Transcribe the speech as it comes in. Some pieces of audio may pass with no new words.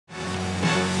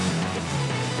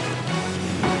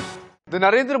The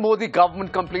Narendra Modi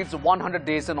government completes 100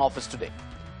 days in office today.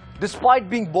 Despite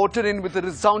being voted in with a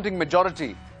resounding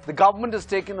majority, the government has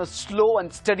taken a slow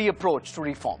and steady approach to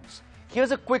reforms.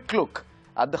 Here's a quick look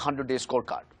at the 100-day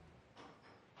scorecard.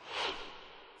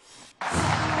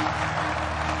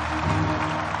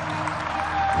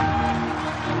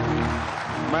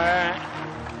 मैं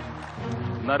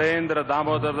नरेंद्र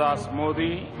दामोदर दास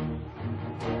मोदी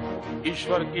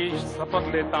ईश्वर की शपथ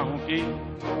लेता हूं कि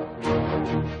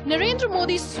Narendra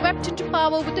Modi swept into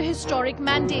power with a historic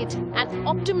mandate and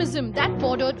optimism that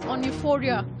bordered on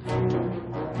euphoria.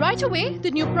 Right away,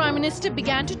 the new Prime Minister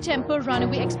began to temper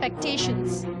runaway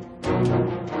expectations.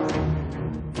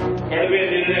 कड़वे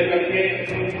निर्णय करके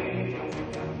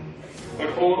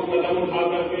कठोर कदम उठा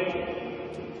करके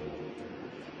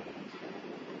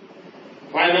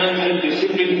फाइनेंशियल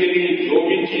डिसिप्लिन के लिए जो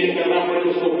भी चीज करना पड़े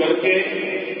उसको करके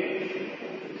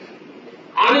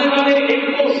आने वाले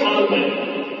 1-2 साल में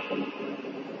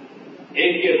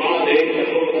एक के बाद एक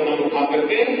कठोर कदम उठा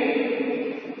करके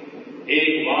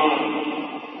एक बार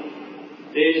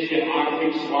देश के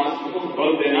आर्थिक स्वास्थ्य को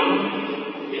बल देना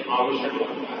ये आवश्यक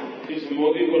लगता है। इस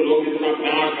मोदी को लोग इतना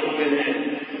प्यार करते हैं,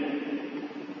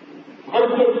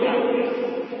 भरपूर प्यार करते हैं,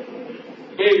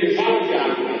 बेहिसाब प्यार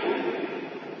करते हैं,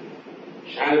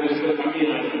 शायद उसमें कमी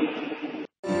ना आए।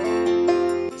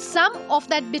 Some of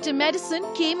that bitter medicine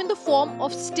came in the form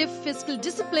of stiff fiscal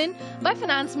discipline by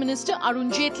Finance Minister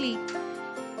Arun Jaitley.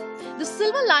 The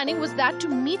silver lining was that to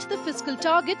meet the fiscal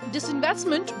target,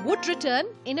 disinvestment would return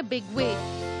in a big way.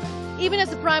 Even as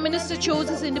the Prime Minister chose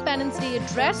his Independence Day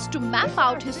address to map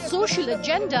out his social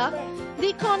agenda, the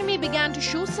economy began to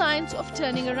show signs of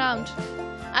turning around.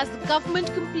 As the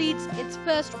government completes its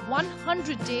first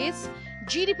 100 days,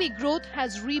 GDP growth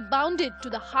has rebounded to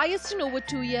the highest in over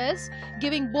 2 years,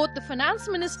 giving both the Finance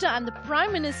Minister and the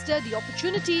Prime Minister the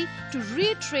opportunity to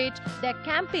reiterate their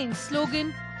campaign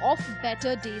slogan of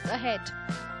better days ahead.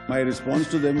 My response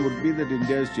to them would be that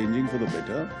India is changing for the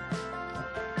better.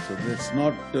 So let's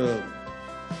not,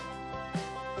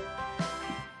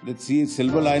 let's see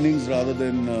silver linings rather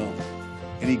than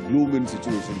any gloom in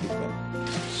situation to come.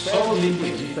 So the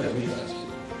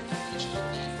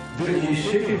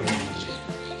initiative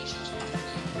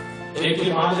एक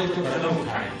के बाद एक कदम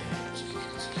उठाए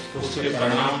तो उसके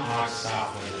परिणाम आज साफ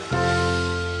हो जाएंगे।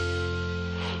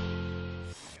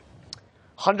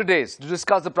 100 days to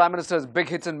discuss the Prime Minister's big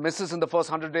hits and misses in the first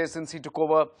 100 days since he took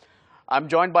over. I'm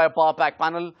joined by a power-packed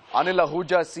panel. Anil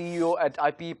Ahuja, CEO at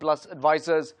IPEplus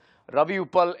Advisors, Ravi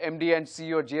Uppal, MD and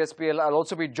CEO JSPL. I'll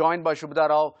also be joined by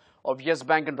Shubhada of Yes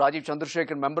Bank and Rajeev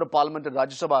Chandrasekhar, Member of Parliament at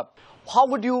Rajya Sabha. How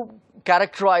would you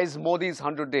characterize Modi's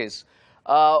 100 days?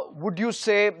 Would you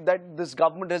say that this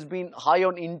government has been high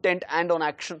on intent and on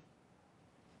action?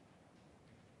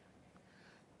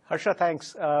 Harsha,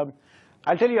 thanks.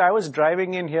 I'll tell you, I was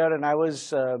driving in here and I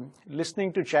was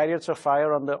listening to Chariots of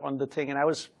Fire on the thing, and I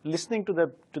was listening to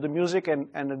the music and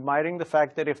admiring the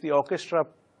fact that if the orchestra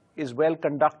is well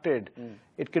conducted,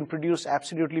 it can produce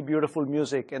absolutely beautiful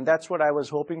music, and that's what I was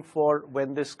hoping for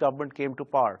when this government came to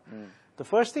power. The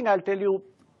first thing I'll tell you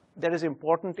that is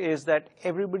important is that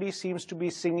everybody seems to be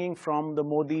singing from the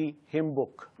Modi hymn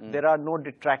book. There are no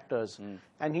detractors.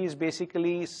 And he's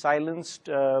basically silenced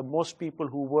most people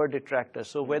who were detractors.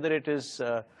 So whether it is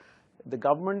the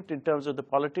government in terms of the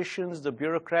politicians, the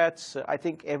bureaucrats, I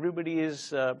think everybody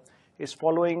is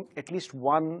following at least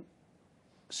one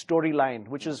storyline,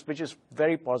 which is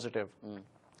very positive.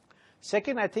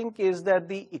 Second, I think, is that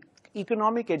the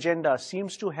economic agenda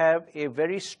seems to have a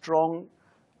very strong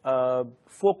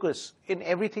focus in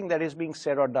everything that is being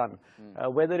said or done.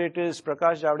 Whether it is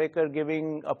Prakash Javadekar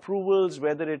giving approvals,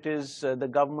 whether it is the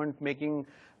government making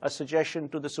a suggestion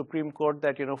to the Supreme Court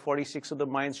that 46 of the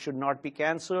mines should not be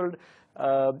cancelled,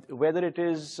 whether it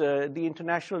is the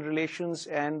international relations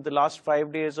and the last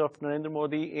 5 days of Narendra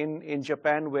Modi in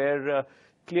Japan, where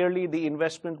clearly the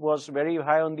investment was very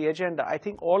high on the agenda. I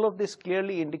think all of this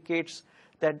clearly indicates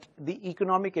that the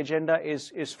economic agenda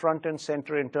is front and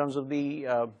center in terms of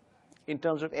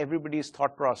everybody's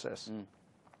thought process.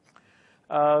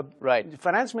 Right. The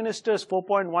Finance Minister's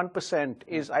 4.1%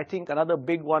 is, I think, another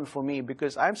big one for me,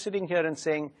 because I'm sitting here and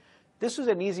saying, this was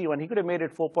an easy one. He could have made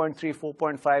it 4.3,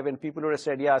 4.5, and people would have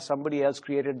said, yeah, somebody else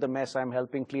created the mess, I'm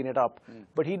helping clean it up.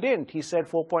 But he didn't. He said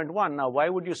 4.1. Now, why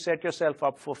would you set yourself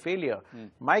up for failure?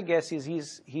 My guess is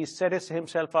he's set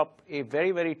himself up a very,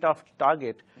 very tough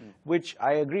target, which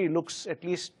I agree looks, at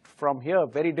least from here,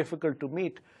 very difficult to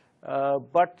meet.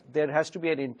 But there has to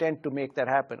be an intent to make that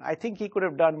happen. I think he could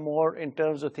have done more in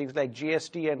terms of things like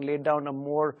GST and laid down a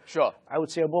more, I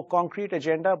would say, a more concrete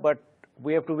agenda, but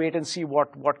we have to wait and see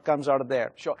what comes out of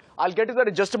there. Sure. I'll get to that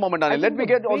in just a moment, Anil. Let me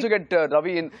also get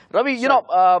Ravi in. Ravi,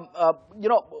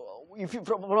 if you,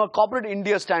 from a corporate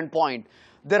India standpoint,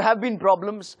 there have been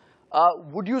problems.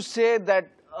 Would you say that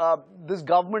this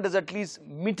government has at least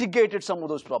mitigated some of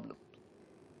those problems?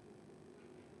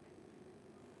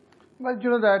 Well,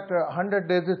 you know that 100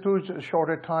 days is too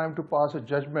short a time to pass a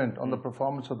judgment on the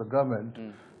performance of the government.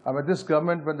 I mean, this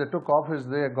government, when they took office,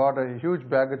 they got a huge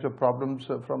baggage of problems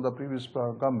from the previous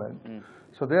government.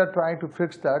 So they are trying to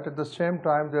fix that. At the same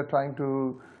time, they are trying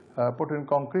to put in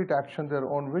concrete action their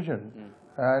own vision.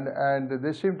 And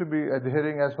they seem to be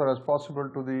adhering as far as possible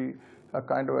to the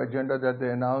kind of agenda that they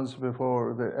announced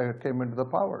before they came into the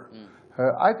power.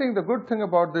 I think the good thing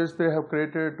about this, they have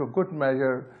created to good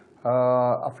measure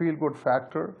a feel-good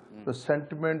factor. The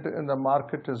sentiment in the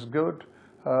market is good.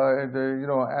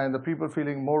 And the people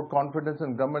feeling more confidence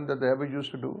in government than they ever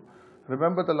used to do.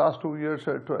 Remember the last 2 years,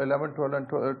 11, 12, and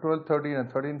 12, 13,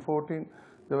 and 13, 14,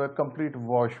 they were complete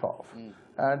wash off,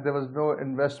 and there was no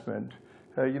investment.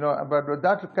 But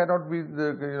that cannot be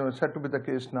said to be the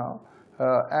case now.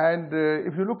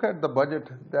 If you look at the budget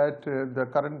that the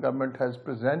current government has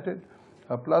presented,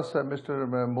 plus Mr.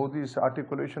 Modi's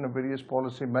articulation of various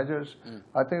policy measures,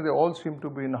 I think they all seem to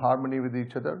be in harmony with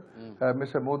each other.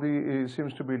 Mr. Modi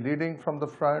seems to be leading from the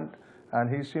front,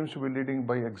 and he seems to be leading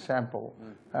by example.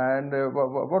 And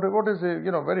what is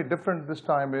very different this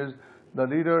time is the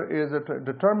leader is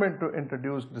determined to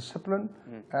introduce discipline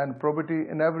and probity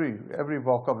in every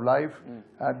walk of life.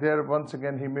 And there, once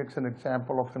again, he makes an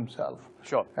example of himself.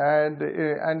 Sure. And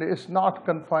it's not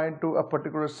confined to a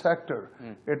particular sector.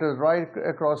 It is right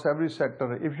across every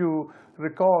sector. If you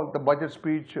recall the budget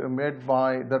speech made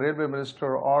by the railway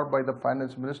minister or by the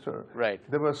finance minister, right,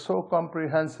 they were so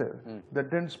comprehensive that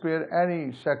didn't spare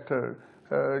any sector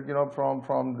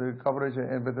from the coverage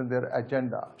within their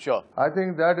agenda. Sure. I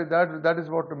think that is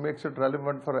what makes it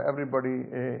relevant for everybody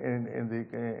in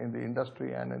the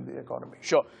industry and in the economy.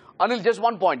 Sure. Anil, just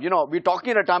one point. We're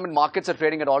talking at a time when markets are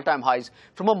trading at all-time highs.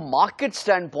 From a market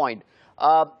standpoint,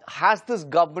 has this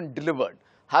government delivered?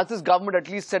 Has this government at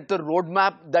least set the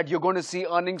roadmap that you're going to see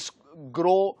earnings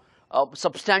grow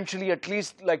substantially at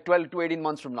least like 12 to 18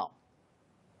 months from now?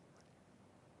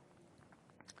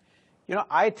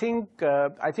 I think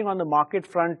on the market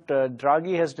front,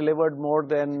 Draghi has delivered more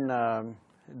than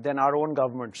our own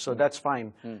government, so that's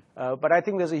fine. But I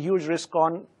think there's a huge risk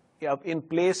in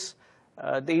place.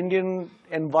 The Indian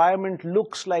environment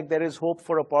looks like there is hope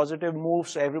for a positive move,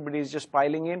 so everybody is just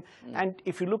piling in. And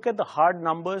if you look at the hard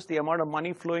numbers, the amount of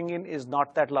money flowing in is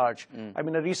not that large. I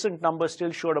mean, a recent number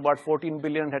still showed about 14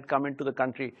 billion had come into the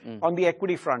country on the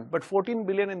equity front. But 14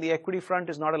 billion in the equity front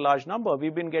is not a large number.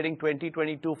 We've been getting 20,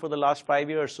 22 for the last 5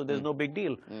 years, so there's no big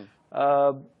deal.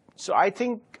 So I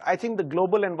think the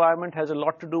global environment has a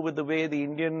lot to do with the way the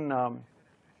Indian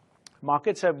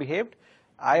markets have behaved.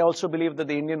 I also believe that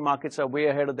the Indian markets are way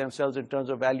ahead of themselves in terms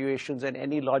of valuations and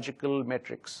any logical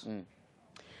metrics.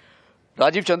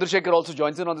 Rajeev Chandrasekhar also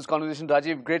joins in on this conversation.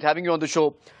 Rajeev, great having you on the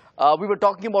show. We were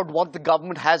talking about what the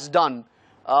government has done.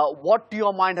 What to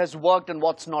your mind has worked and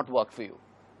what's not worked for you?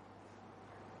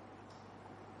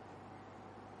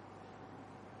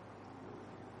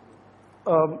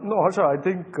 No, Harsha, I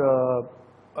think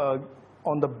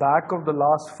on the back of the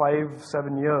last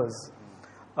 5-7 years,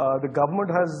 the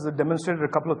government has demonstrated a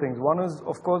couple of things. One is,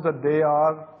 of course, that they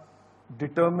are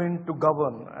determined to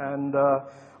govern. And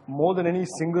more than any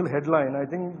single headline, I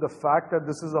think the fact that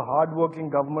this is a hard-working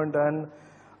government and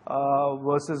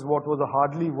versus what was a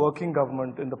hardly working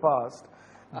government in the past,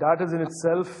 that is in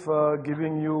itself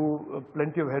giving you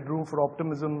plenty of headroom for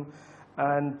optimism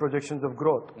and projections of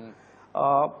growth.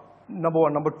 Number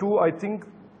one. Number two, I think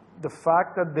the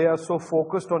fact that they are so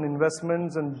focused on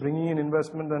investments and bringing in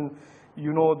investment, and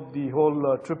the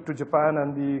whole trip to Japan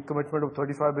and the commitment of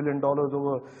 $35 billion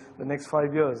over the next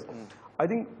 5 years. I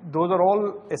think those are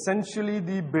all essentially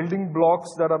the building blocks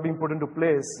that are being put into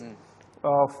place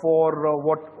for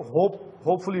what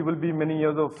hopefully will be many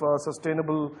years of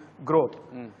sustainable growth.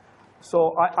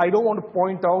 So I don't want to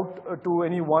point out to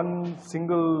any one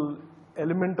single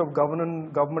element of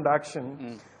government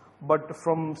action, but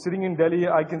from sitting in Delhi,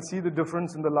 I can see the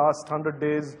difference in the last 100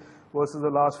 days versus the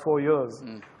last 4 years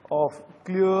of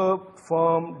clear,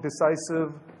 firm,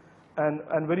 decisive,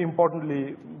 and very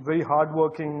importantly, very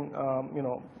hardworking,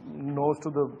 nose to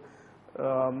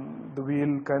the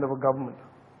wheel kind of a government.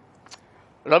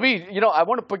 Ravi, I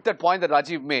want to pick that point that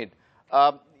Rajeev made.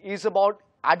 Is about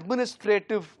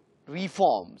administrative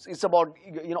reforms. It's about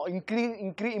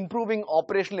improving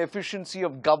operational efficiency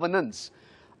of governance.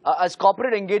 As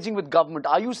corporate engaging with government,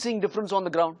 are you seeing difference on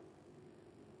the ground?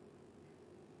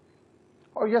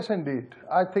 Oh, yes, indeed.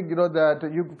 I think,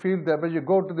 that you feel that when you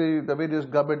go to the various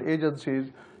government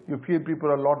agencies, you feel people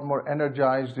are a lot more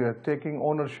energized, they're taking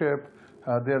ownership,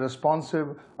 they're responsive.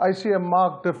 I see a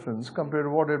marked difference compared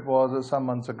to what it was some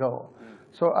months ago.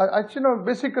 So,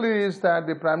 basically is that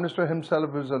the Prime Minister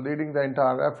himself is leading the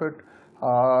entire effort.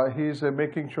 He's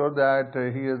making sure that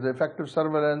he has effective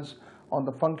surveillance on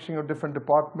the functioning of different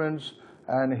departments,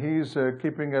 and he's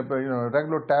keeping a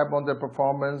regular tab on their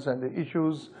performance and the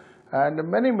issues. And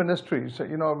many ministries,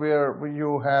 where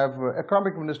you have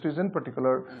economic ministries in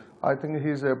particular, I think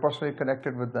he's personally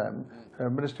connected with them. A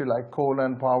ministry like coal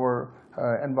and power,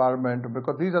 environment,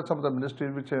 because these are some of the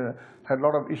ministries which had a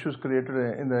lot of issues created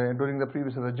during the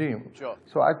previous regime. Sure.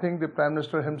 So I think the Prime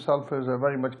Minister himself is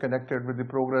very much connected with the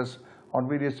progress on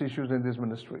various issues in these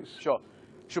ministries. Sure.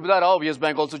 Shubhada Rao, VS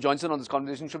Bank, also joins in on this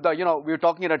conversation. Shubhada, we were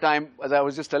talking at a time, as I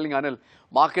was just telling Anil,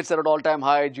 markets are at all-time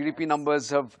high, GDP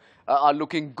numbers are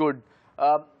looking good.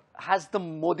 Has the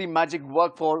Modi magic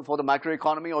worked for the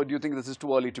macroeconomy, or do you think this is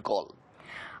too early to call?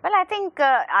 Well, I think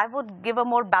I would give a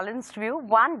more balanced view.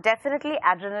 One, definitely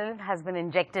adrenaline has been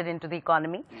injected into the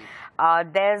economy.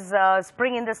 There's a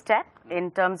spring in the step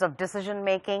in terms of decision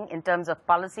making, in terms of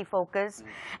policy focus,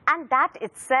 and that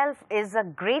itself is a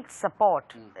great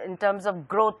support in terms of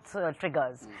growth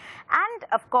triggers. And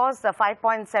of course, the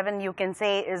 5.7 you can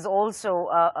say is also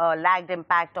a lagged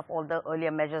impact of all the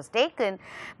earlier measures taken.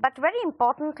 But very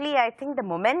importantly, I think the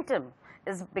momentum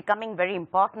is becoming very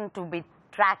important to be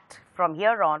tracked from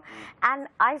here on, and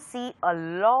I see a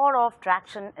lot of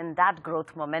traction in that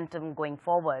growth momentum going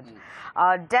forward.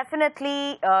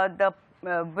 Definitely the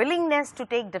willingness to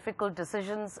take difficult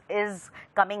decisions is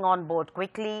coming on board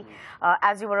quickly.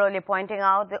 As you were earlier pointing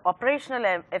out, the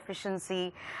operational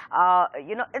efficiency,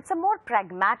 it's a more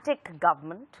pragmatic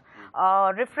government.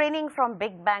 Refraining from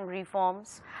big bang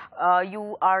reforms,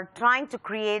 you are trying to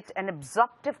create an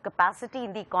absorptive capacity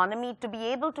in the economy to be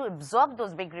able to absorb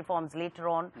those big reforms later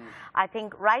on. I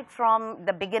think right from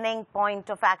the beginning point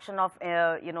of action of,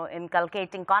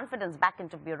 inculcating confidence back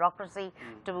into bureaucracy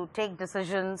to take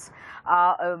decisions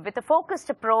with a focused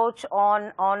approach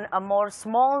on a more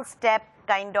small step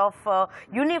kind of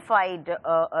unified,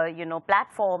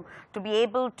 platform to be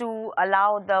able to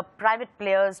allow the private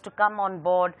players to come on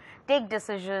board, take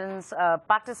decisions,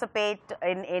 participate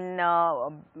in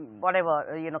whatever,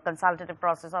 consultative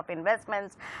process of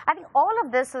investments. I think all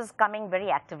of this is coming very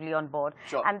actively on board,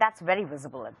 sure, and that's very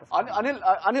visible at this point.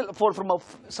 Anil, from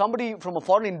somebody from a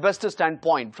foreign investor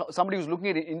standpoint, somebody who's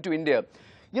looking into India,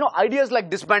 ideas like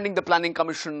disbanding the Planning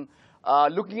Commission,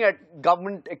 looking at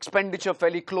government expenditure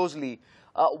fairly closely,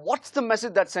 what's the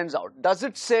message that sends out? Does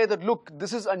it say that, look,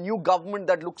 this is a new government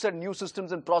that looks at new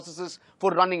systems and processes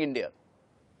for running India?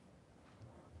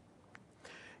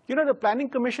 The Planning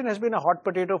Commission has been a hot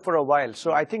potato for a while,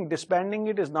 so I think disbanding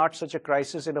it is not such a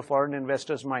crisis in a foreign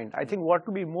investor's mind. I think what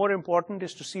will be more important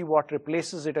is to see what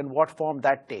replaces it and what form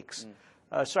that takes.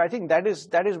 So I think that is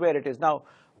where it is. Now,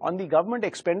 on the government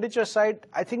expenditure side,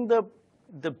 I think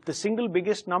the single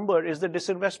biggest number is the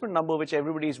disinvestment number, which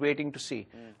everybody is waiting to see.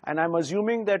 And I'm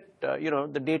assuming that,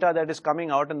 the data that is coming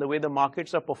out and the way the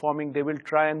markets are performing, they will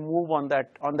try and move on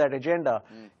that agenda.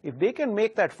 If they can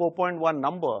make that 4.1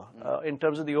 number in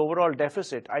terms of the overall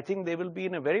deficit, I think they will be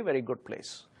in a very, very good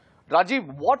place.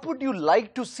 Rajeev, what would you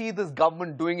like to see this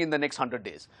government doing in the next 100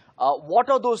 days?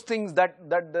 What are those things that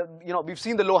we've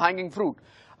seen the low-hanging fruit.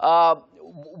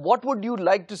 What would you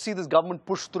like to see this government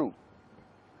push through?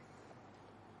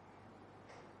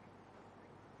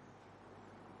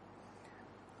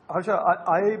 Harsha,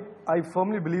 I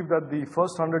firmly believe that the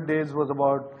first 100 days was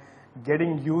about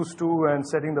getting used to and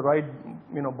setting the right,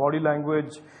 body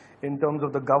language in terms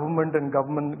of the government and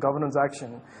governance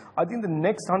action. I think the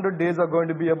next 100 days are going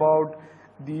to be about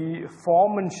the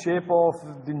form and shape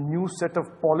of the new set of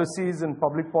policies and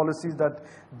public policies that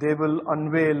they will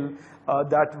unveil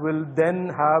that will then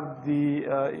have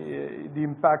the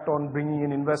impact on bringing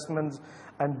in investments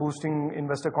and boosting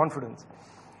investor confidence.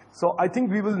 So I think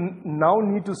we will now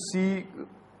need to see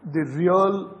the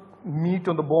real meat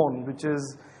on the bone, which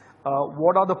is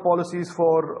what are the policies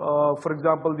for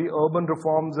example, the urban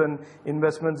reforms and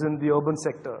investments in the urban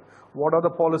sector? What are the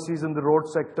policies in the road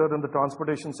sector and the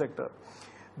transportation sector?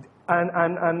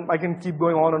 And I can keep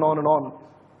going on and on and on.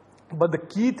 But the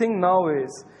key thing now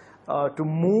is to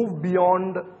move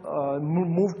beyond,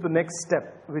 move to the next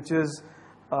step, which is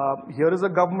here is a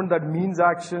government that means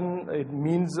action, it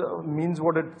means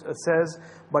what it says,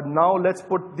 but now let's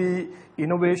put the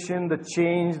innovation, the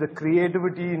change, the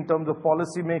creativity in terms of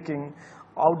policy making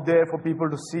out there for people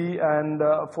to see and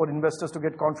for investors to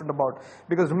get confident about.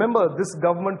 Because remember, this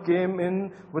government came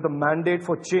in with a mandate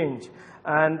for change.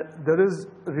 And there is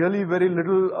really very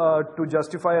little to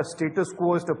justify a status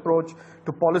quoist approach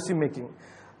to policy making.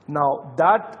 Now,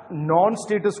 that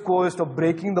non-status quoist or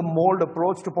breaking the mold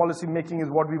approach to policy making is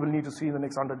what we will need to see in the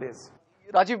next 100 days.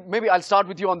 Rajeev, maybe I'll start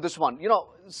with you on this one. You know,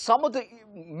 some of the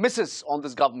misses on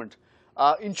this government,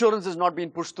 insurance has not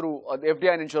been pushed through, the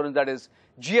FDI and insurance that is.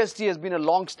 GST has been a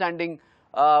long-standing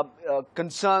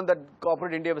concern that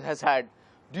corporate India has had.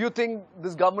 Do you think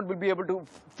this government will be able to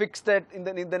fix that in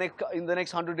the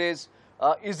next 100 days?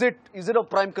 Is it of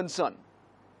prime concern?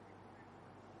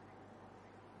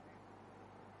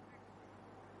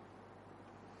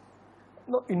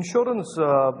 No, insurance,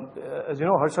 as you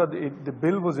know, Harsha, the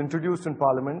bill was introduced in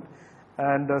Parliament,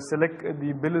 and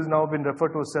the bill has now been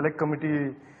referred to a select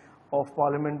committee of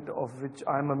Parliament, of which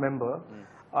I am a member.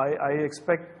 I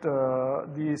expect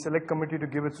the select committee to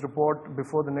give its report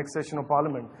before the next session of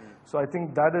Parliament. So I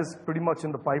think that is pretty much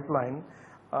in the pipeline.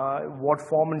 What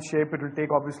form and shape it will take,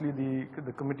 obviously,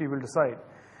 the committee will decide.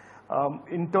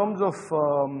 In terms of,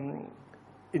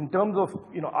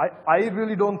 you know, I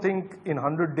really don't think in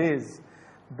 100 days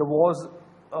there was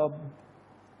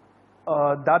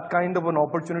that kind of an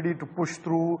opportunity to push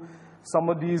through some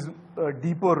of these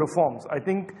deeper reforms. I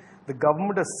think the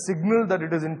government has signaled that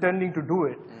it is intending to do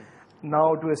it.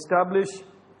 Now, to establish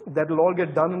that will all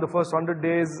get done in the first 100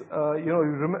 days, you know,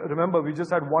 remember, we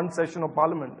just had one session of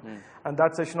Parliament. And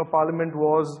that session of Parliament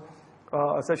was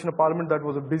a session of Parliament that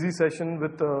was a busy session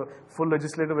with a full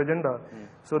legislative agenda.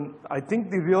 So I think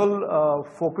the real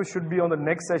focus should be on the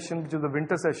next session, which is the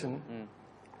winter session,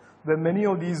 where many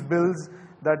of these bills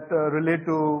that relate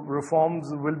to reforms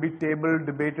will be tabled,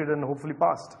 debated, and hopefully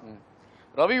passed.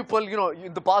 Ravi Uppal, you know,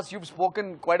 in the past you've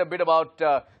spoken quite a bit about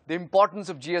the importance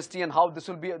of GST and how this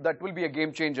will be, that will be a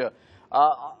game changer.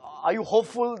 Are you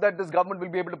hopeful that this government will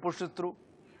be able to push this through?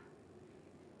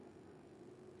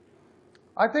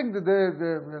 I think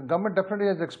the government definitely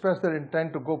has expressed their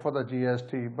intent to go for the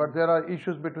GST, but there are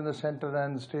issues between the center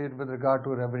and state with regard to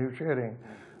revenue sharing.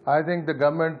 I think the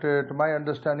government, to my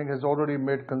understanding, has already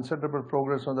made considerable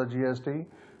progress on the GST.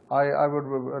 I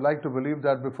would like to believe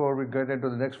that before we get into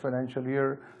the next financial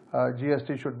year,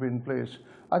 GST should be in place.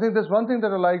 I think there's one thing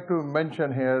that I'd like to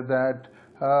mention here, that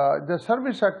the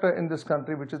service sector in this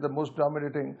country, which is the most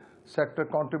dominating sector,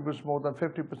 contributes more than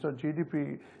 50% of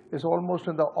GDP, is almost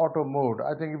in the auto mode.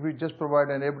 I think if we just provide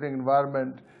an enabling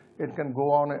environment, it can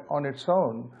go on its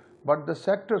own. But the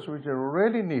sectors which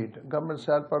really need government's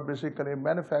help are basically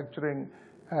manufacturing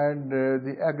and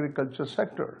the agriculture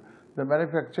sector. The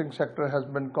manufacturing sector has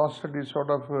been constantly sort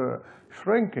of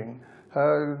shrinking.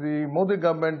 The Modi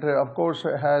government, of course,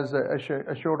 has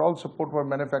assured all support for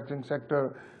manufacturing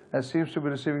sector and seems to be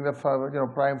receiving the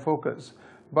prime focus.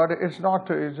 But it's not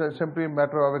it's simply a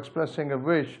matter of expressing a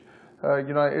wish.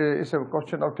 It's a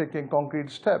question of taking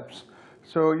concrete steps.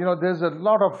 So, there's a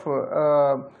lot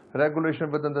of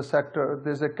regulation within the sector.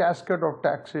 There's a cascade of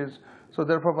taxes. So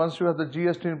therefore, once you have the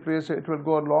GST in place, it will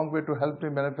go a long way to help the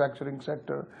manufacturing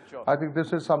sector. Sure. I think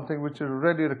this is something which is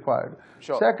really required.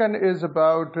 Sure. Second is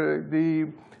about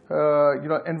the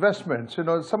investments.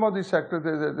 Some of these sectors,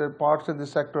 the parts in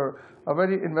this sector are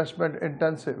very investment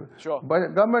intensive. Sure.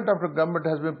 But government after government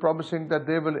has been promising that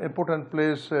they will put in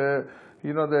place the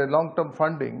long-term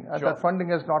funding, and that funding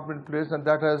has not been placed, and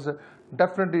that has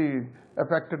definitely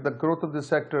affected the growth of the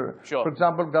sector. Sure. For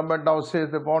example, government now says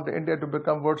they want India to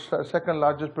become world's second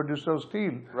largest producer of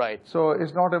steel. Right. So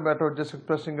it's not a matter of just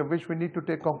expressing a wish. We need to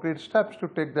take concrete steps to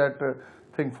take that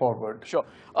thing forward. Sure.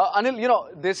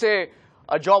 Anil, they say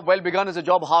a job well begun is a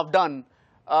job half done.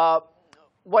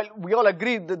 Well, we all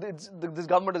agree that this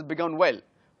government has begun well.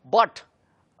 But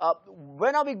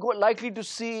when are we likely to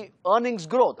see earnings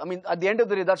growth? I mean, at the end of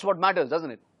the day, that's what matters,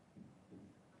 doesn't it?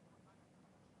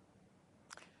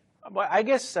 Well, I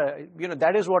guess,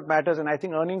 that is what matters, and I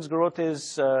think earnings growth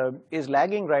is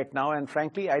lagging right now, and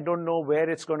frankly, I don't know where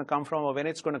it's going to come from or when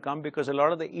it's going to come, because a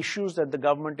lot of the issues that the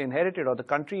government inherited or the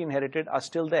country inherited are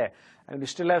still there. And we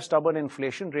still have stubborn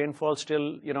inflation, rainfall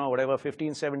still,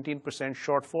 15-17%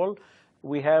 shortfall.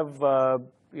 We have,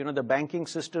 the banking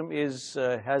system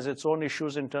has its own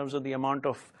issues in terms of the amount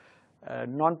of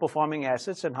non-performing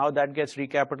assets, and how that gets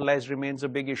recapitalized remains a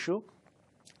big issue.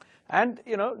 And,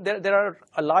 there are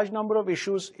a large number of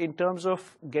issues in terms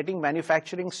of getting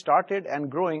manufacturing started and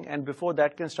growing, and before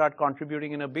that can start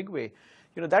contributing in a big way.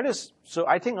 So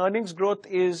I think earnings growth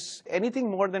is anything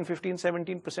more than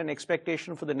 15-17%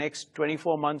 expectation for the next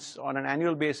 24 months on an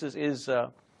annual basis is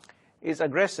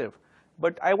aggressive.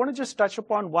 But I want to just touch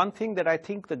upon one thing that I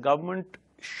think the government,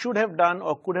 should have done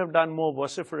or could have done more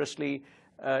vociferously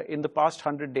in the past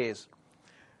 100 days.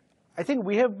 I think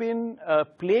we have been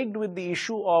plagued with the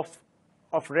issue of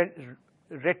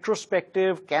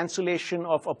retrospective cancellation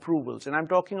of approvals. And I'm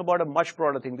talking about a much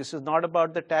broader thing. This is not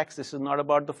about the tax. This is not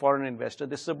about the foreign investor.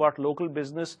 This is about local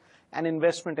business and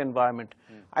investment environment.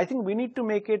 I think we need to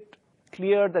make it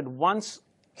clear that once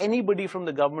anybody from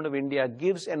the government of India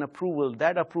gives an approval,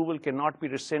 that approval cannot be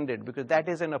rescinded, because that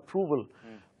is an approval.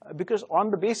 Because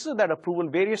on the basis of that approval,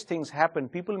 various things happen.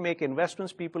 People make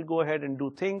investments, people go ahead and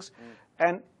do things.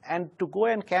 And to go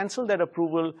and cancel that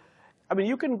approval, I mean,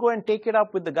 you can go and take it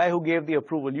up with the guy who gave the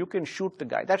approval. You can shoot the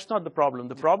guy. That's not the problem.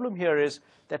 The problem here is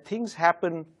that things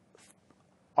happen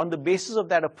on the basis of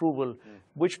that approval,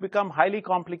 which become highly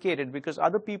complicated because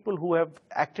other people who have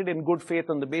acted in good faith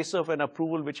on the basis of an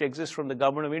approval which exists from the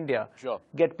government of India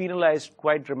get penalized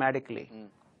quite dramatically.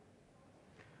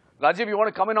 Rajeev, you want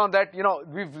to comment on that? You know,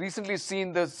 we've recently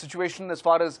seen the situation as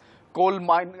far as coal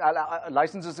mine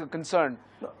licenses are concerned.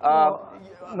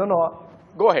 No.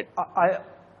 Go ahead. I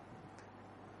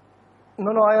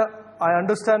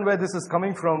understand where this is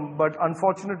coming from, but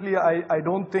unfortunately, I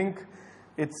don't think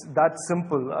it's that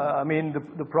simple. I mean,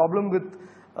 the problem with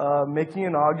making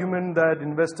an argument that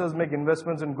investors make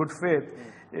investments in good faith,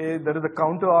 there is a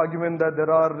counter argument that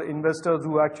there are investors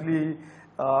who actually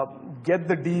get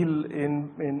the deal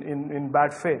in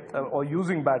bad faith or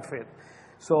using bad faith.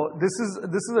 So this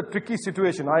is a tricky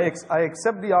situation. I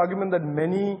accept the argument that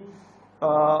many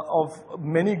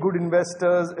good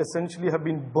investors essentially have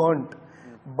been burnt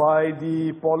by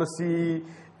the policy,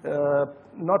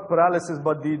 not paralysis,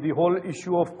 but the whole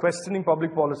issue of questioning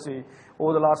public policy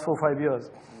over the last 4 or 5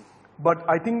 years. But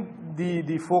I think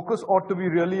the focus ought to be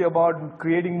really about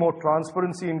creating more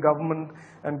transparency in government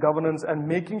and governance and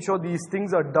making sure these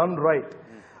things are done right.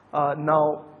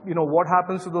 Now, you know, what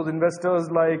happens to those investors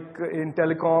like in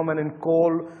telecom and in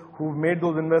coal who've made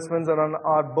those investments and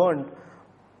are burnt?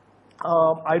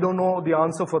 I don't know the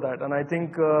answer for that, and I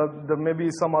think there may be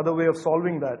some other way of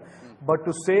solving that. But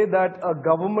to say that a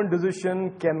government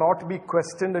decision cannot be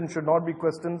questioned and should not be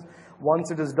questioned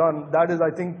once it is done, that is, I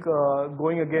think,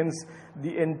 going against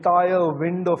the entire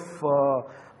wind of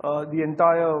the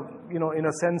entire, you know, in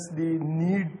a sense, the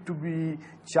need to be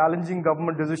challenging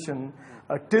government decision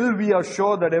till we are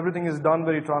sure that everything is done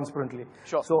very transparently.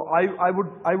 Sure. So I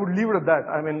would leave it at that.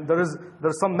 I mean, there is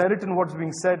some merit in what's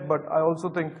being said, but I also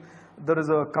think there is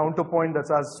a counterpoint that's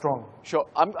as strong. Sure.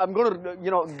 I'm going to, you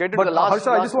know, get into the last...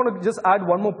 Harsha, I just want to add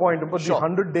one more point about the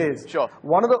 100 days. Sure.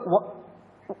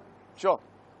 Sure.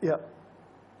 Yeah.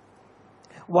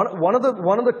 One of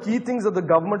the key things that the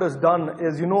government has done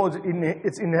is, you know,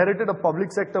 it's inherited a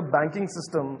public sector banking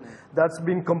system that's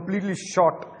been completely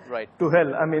shot to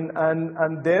hell. I mean,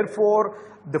 and therefore,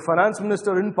 the finance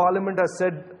minister in parliament has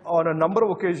said on a number of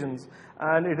occasions,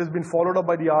 and it has been followed up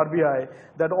by the RBI,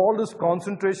 that all this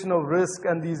concentration of risk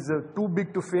and these too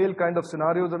big to fail kind of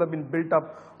scenarios that have been built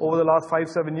up over the last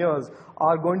 5-7 years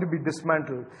are going to be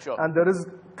dismantled. Sure. And there is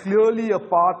clearly a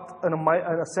path and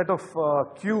a set of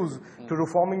cues to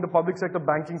reforming the public sector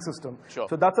banking system. Sure.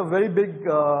 So that's a very big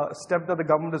step that the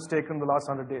government has taken in the last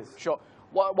 100 days. Sure.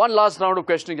 One last round of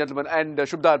questioning, gentlemen, and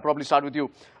Shubhada, I'll probably start with you.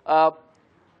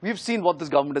 We've seen what this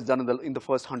government has done in the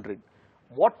first 100.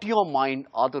 What, to your mind,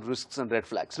 are the risks and red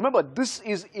flags? Remember, this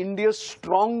is India's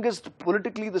strongest,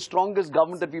 politically the strongest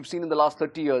government that we've seen in the last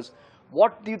 30 years.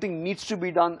 What do you think needs to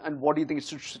be done, and what do you think it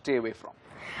should stay away from?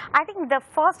 I think the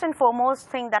first and foremost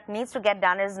thing that needs to get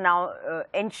done is now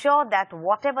ensure that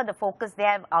whatever the focus they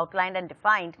have outlined and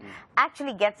defined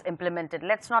actually gets implemented.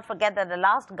 Let's not forget that the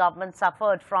last government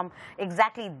suffered from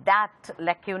exactly that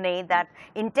lacunae, that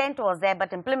intent was there,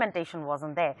 but implementation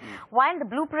wasn't there. While the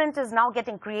blueprint is now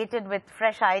getting created with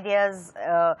fresh ideas,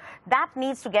 that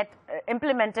needs to get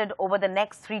implemented over the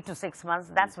next 3 to 6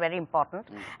 months. That's very important.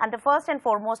 And the first and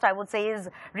foremost, I would say, is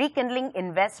rekindling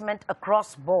investment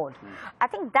across board. I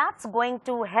think that's going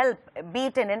to help, be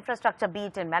it in infrastructure, be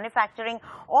it in manufacturing,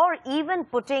 or even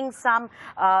putting some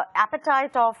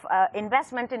appetite of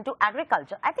investment into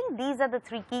agriculture. I think these are the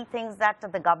 3 key things that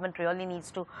the government really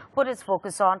needs to put its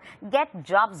focus on. Get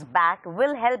jobs back,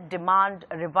 will help demand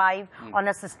revive on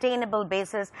a sustainable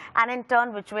basis, and in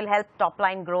turn, which will help top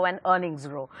line grow and earnings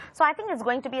grow. So I think it's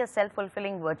going to be a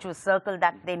self-fulfilling virtuous circle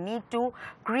that they need to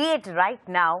create right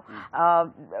now.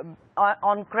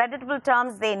 on creditable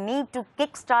terms, they need to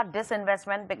kickstart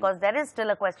disinvestment because there is still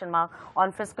a question mark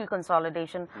on fiscal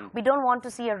consolidation. We don't want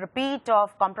to see a repeat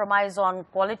of compromise on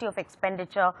quality of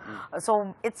expenditure.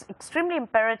 So it's extremely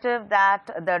imperative that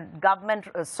the government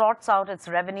sorts out its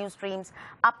revenue streams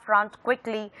upfront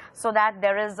quickly so that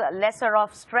there is lesser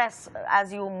of stress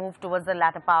as you move towards the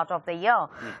latter part of the year.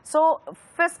 So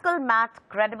fiscal math,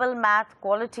 credible math,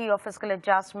 quality of fiscal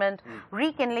adjustment,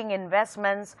 rekindling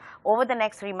investments over the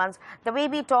next 3 months. The way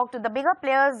we talk to the bigger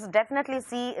players definitely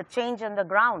see a change in the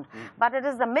ground, but it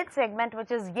is the mid segment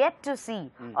which is yet to see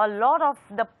a lot of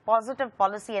the positive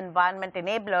policy environment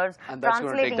enablers and that's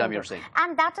going to take time, into. you're saying.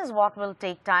 And that is what will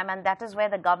take time, and that is where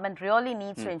the government really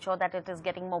needs to ensure that it is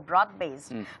getting more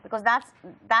broad-based, because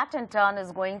that in turn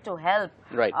is going to help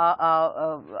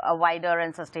a wider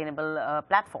and sustainable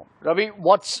platform. Ravi,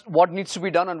 what needs to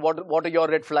be done, and what are your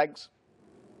red flags?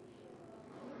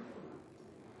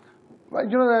 Well,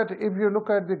 you know that if you look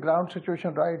at the ground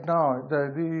situation right now,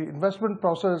 the investment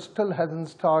process still hasn't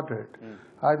started.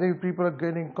 I think people are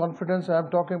gaining confidence. I'm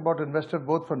talking about investors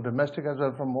both from domestic as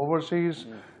well from overseas.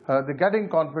 They're getting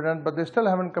confident, but they still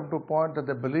haven't come to a point that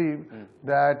they believe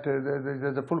that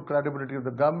there's a full credibility of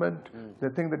the government. They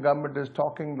think the government is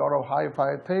talking a lot of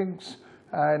hi-fi things,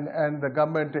 and the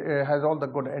government has all the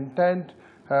good intent.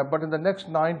 But in the next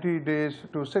 90 days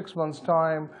to 6 months'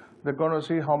 time, they're going to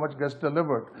see how much gets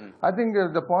delivered. I think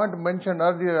the point mentioned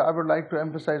earlier, I would like to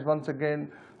emphasize once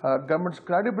again, government's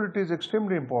credibility is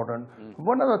extremely important.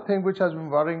 One other thing which has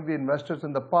been worrying the investors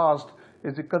in the past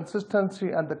is the consistency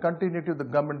and the continuity of the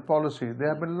government policy. There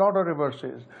have been a lot of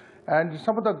reverses. And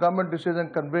some of the government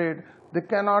decisions conveyed, they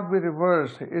cannot be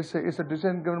reversed. It's a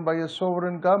decision given by a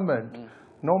sovereign government,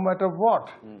 no matter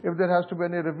what. If there has to be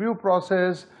any review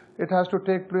process, it has to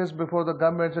take place before the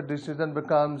government's decision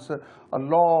becomes a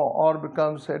law or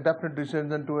becomes a definite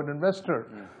decision to an investor.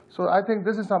 So I think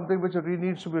this is something which really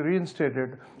needs to be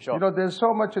reinstated. Sure. You know, there is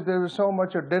so much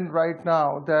din right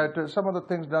now that some of the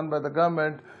things done by the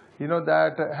government, you know,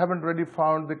 that haven't really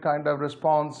found the kind of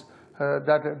response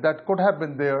that could have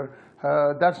been there.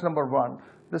 That's number one.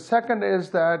 The second is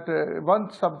that one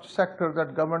subsector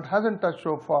that government hasn't touched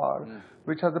so far,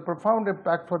 which has a profound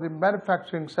impact for the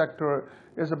manufacturing sector,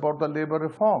 is about the labor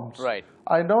reforms. Right.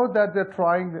 I know that they're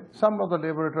trying some of the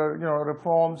labor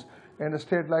reforms in a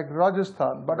state like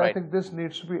Rajasthan, but I think this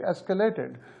needs to be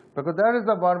escalated, because that is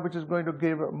the one which is going to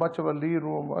give much of a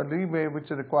leeway which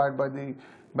is required by the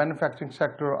manufacturing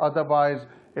sector. Otherwise,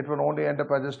 it will only end up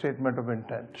as a statement of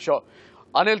intent. Sure.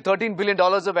 Anil, $13 billion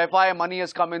of FII money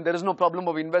has come in. There is no problem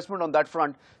of investment on that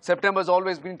front. September has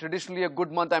always been traditionally a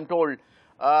good month, I'm told.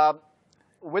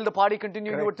 Will the party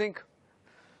continue, you would think?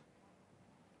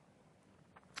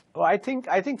 Oh, I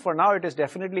think for now it is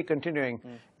definitely continuing.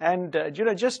 And you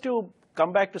know, just to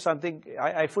come back to something,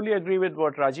 I fully agree with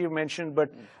what Rajeev mentioned, but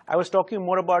I was talking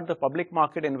more about the public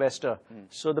market investor.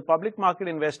 So the public market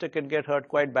investor can get hurt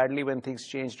quite badly when things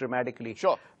change dramatically.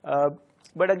 Sure.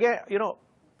 But again, you know,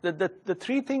 the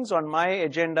three things on my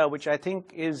agenda, which I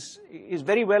think is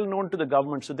very well known to the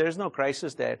government, so there is no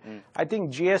crisis there. I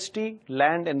think GST,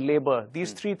 land and labor,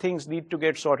 these three things need to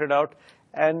get sorted out.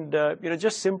 And you know,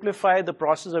 just simplify the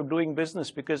process of doing business,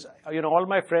 because you know, all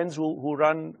my friends who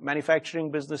run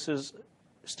manufacturing businesses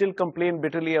still complain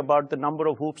bitterly about the number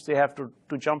of hoops they have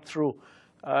to jump through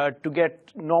to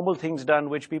get normal things done,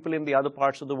 which people in the other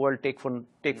parts of the world take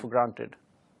for granted.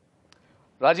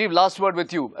 Rajeev, last word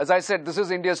with you. As I said, this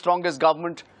is India's strongest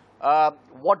government.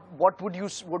 What would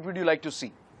you like to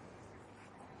see?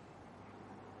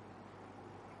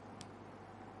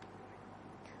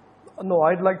 No,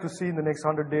 I'd like to see in the next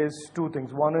 100 days two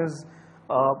things. One is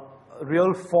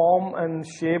real form and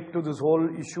shape to this whole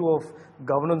issue of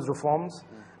governance reforms.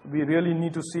 We really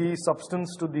need to see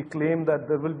substance to the claim that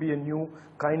there will be a new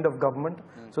kind of government.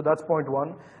 So that's point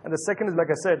one. And the second is, like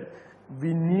I said,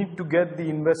 we need to get the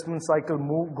investment cycle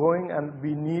going, and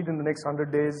we need in the next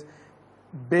 100 days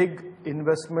big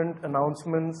investment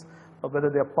announcements,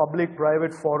 whether they're public,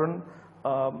 private, foreign.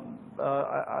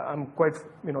 I'm quite,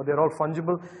 you know, they're all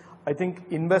fungible. I think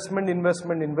investment,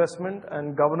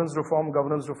 and governance reform,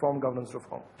 governance reform, governance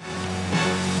reform.